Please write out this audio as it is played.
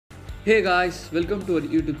Hey guys, welcome to our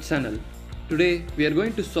YouTube channel. Today we are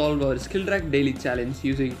going to solve our skillrack daily challenge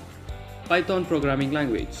using Python programming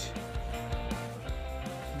language.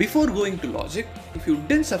 Before going to logic, if you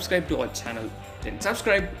didn't subscribe to our channel, then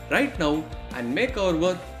subscribe right now and make our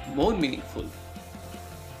work more meaningful.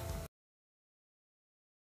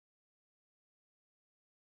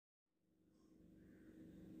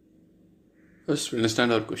 First, to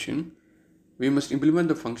understand our question, we must implement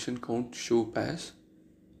the function count ShoePairs.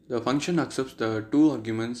 The function accepts the two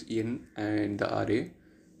arguments n and the array.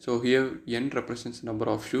 So here n represents number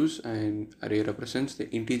of shoes and array represents the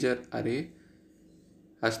integer array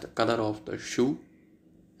as the color of the shoe,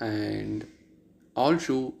 and all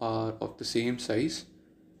shoes are of the same size,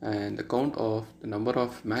 and the count of the number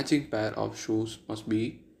of matching pair of shoes must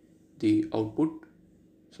be the output.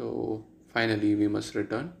 So finally we must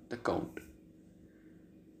return the count.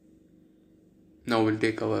 Now we'll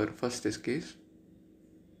take our first test case.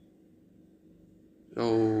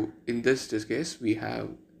 So in this test case we have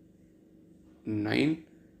 9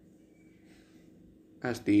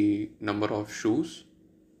 as the number of shoes,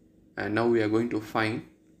 and now we are going to find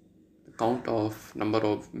the count of number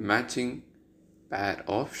of matching pair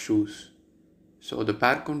of shoes. So the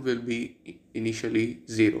pair count will be initially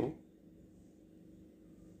 0.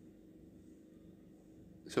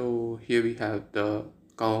 So here we have the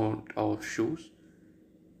count of shoes.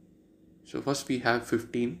 So first we have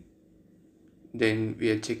 15, then we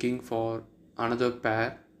are checking for another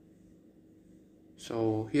pair.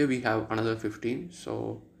 So here we have another 15.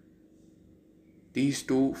 So these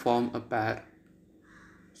two form a pair.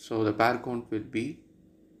 So the pair count will be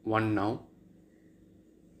 1 now.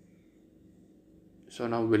 So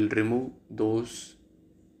now we'll remove those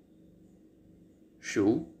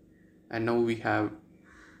shoe, and now we have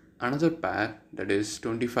another pair, that is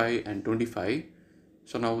 25 and 25.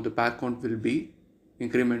 So now the pair count will be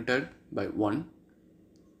incremented by 1.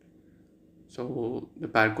 So the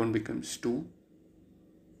pair count becomes 2,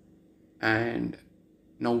 and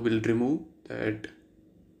now we'll remove that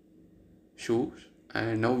shoes,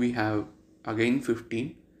 and now we have again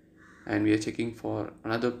 15, and we are checking for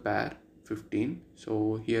another pair 15.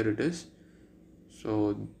 So here it is.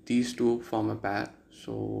 So these two form a pair,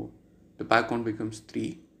 so the pair count becomes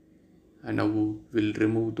 3, and now we'll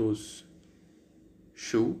remove those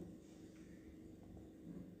shoe,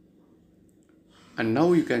 and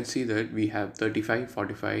now you can see that we have 35,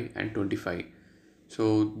 45 and 25.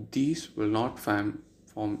 So these will not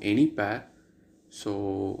form any pair,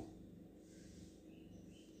 so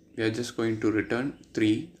we are just going to return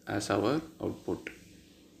 3 as our output.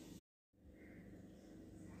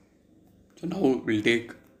 So now we'll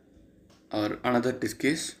take our another test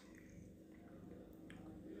case.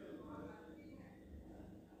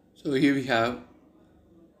 So here we have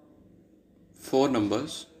 4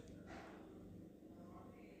 numbers,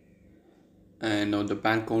 and now the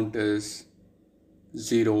pair count is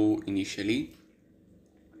 0 initially.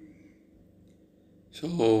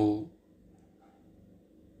 So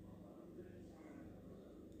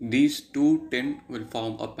these two 10 will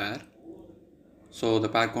form a pair. So the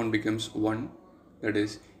pair count becomes 1, that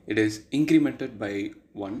is, it is incremented by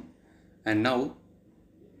 1, and now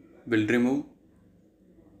we'll remove,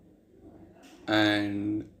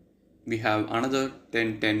 and we have another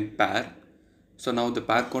 10 10 pair. So now the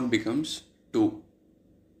pair count becomes 2.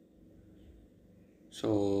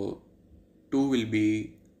 So 2 will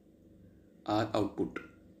be our output.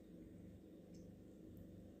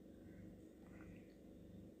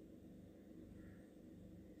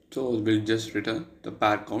 So we'll just return the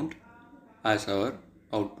pair count as our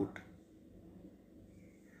output.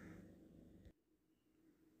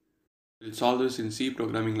 We'll solve this in C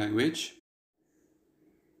programming language.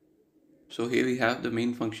 So here we have the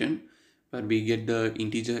main function where we get the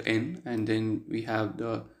integer n, and then we have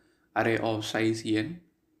the array of size n.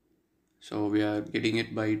 So we are getting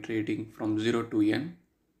it by iterating from 0 to n,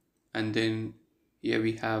 and then here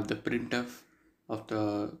we have the printf of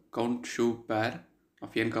the count shoe pair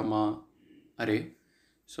of n comma array.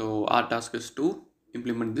 So our task is to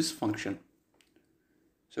implement this function.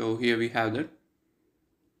 So here we have that.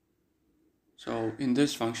 So in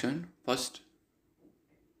this function, first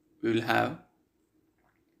we will have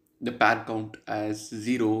the pair count as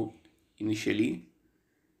 0 initially,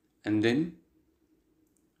 and then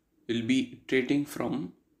we'll be iterating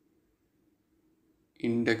from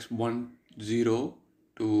index 1 0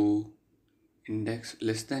 to index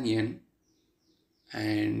less than n,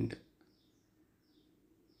 and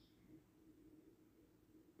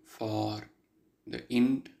for the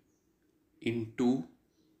int int2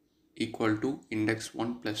 equal to index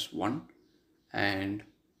 1 plus 1, and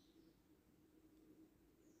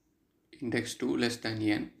index 2 less than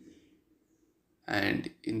n, and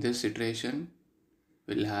in this iteration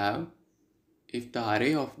we'll have if the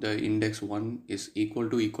array of the index 1 is equal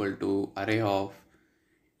to array of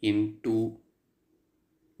int 2,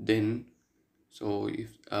 then so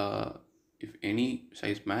if any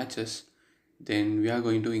size matches, then we are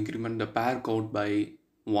going to increment the pair count by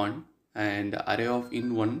 1, and the array of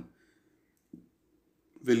int 1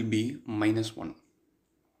 will be -1,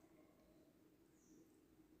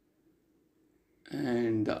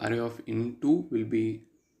 and the array of int 2 will be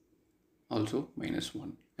also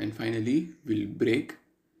 -1, and finally we'll break.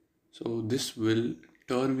 So this will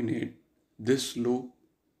terminate this loop,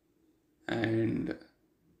 and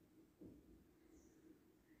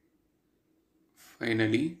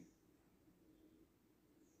finally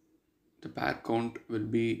the pair count will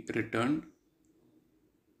be returned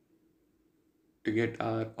to get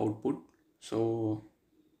our output. So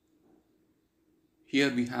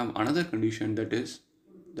here we have another condition, that is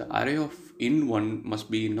the array of int1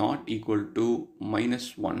 must be not equal to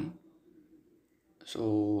 -1.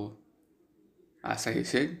 So as I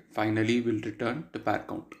said, finally we'll return the pair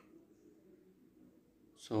count.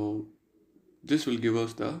 So this will give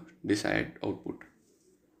us the desired output.